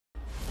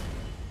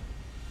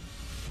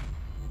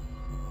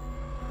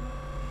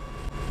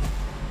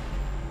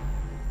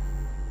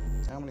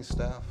How many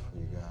staff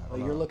you got? Well,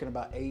 you're looking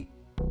about eight,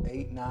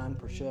 9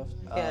 per shift.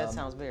 Yeah, that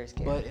sounds very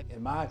scary. But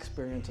in my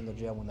experience in the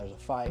jail, when there's a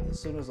fight, as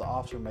soon as the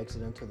officer makes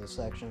it into the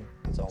section,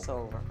 it's over. It's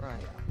over,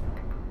 right. Yeah.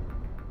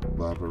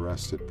 Well, I've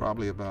arrested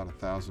probably about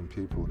 1,000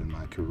 people in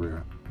my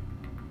career.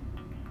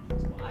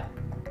 That's a lot.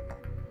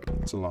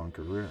 It's a long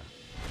career.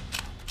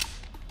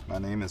 My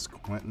name is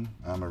Quintin.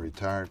 I'm a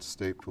retired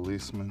state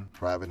policeman,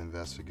 private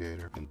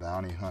investigator, and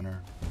bounty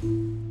hunter.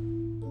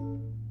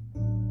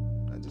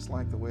 I just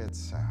like the way it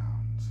sounds.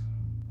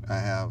 I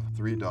have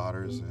 3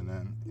 daughters and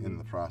then in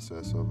the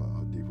process of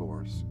a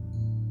divorce.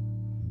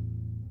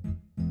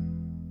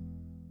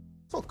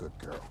 So good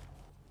girl.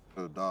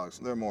 The dogs,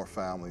 they're more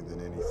family than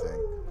anything.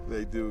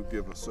 They do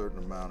give a certain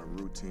amount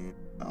of routine.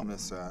 I'll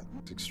miss that.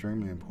 It's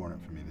extremely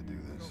important for me to do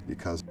this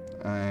because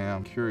I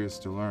am curious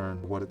to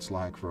learn what it's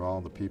like for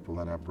all the people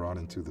that I've brought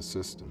into the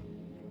system.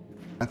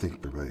 I think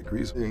everybody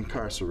agrees the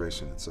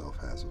incarceration itself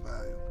has a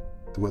value.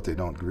 What they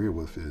don't agree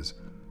with is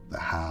the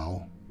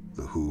how,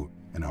 the who,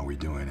 and are we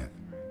doing it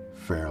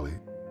fairly.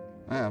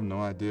 I have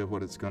no idea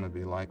what it's going to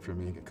be like for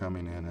me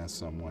coming in as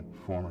someone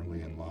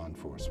formerly in law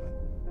enforcement.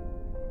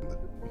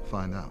 We'll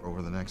find out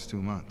over the next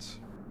 2 months.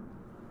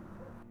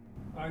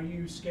 Are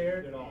you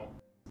scared at all?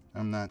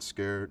 I'm not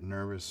scared,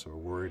 nervous, or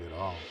worried at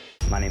all.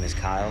 My name is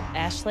Kyle.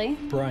 Ashley.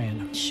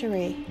 Brian.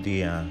 Cherie.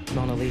 Dion.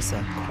 Mona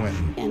Lisa.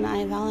 Quintin. And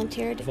I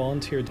volunteered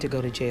Volunteered to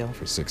go to jail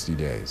For 60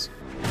 days.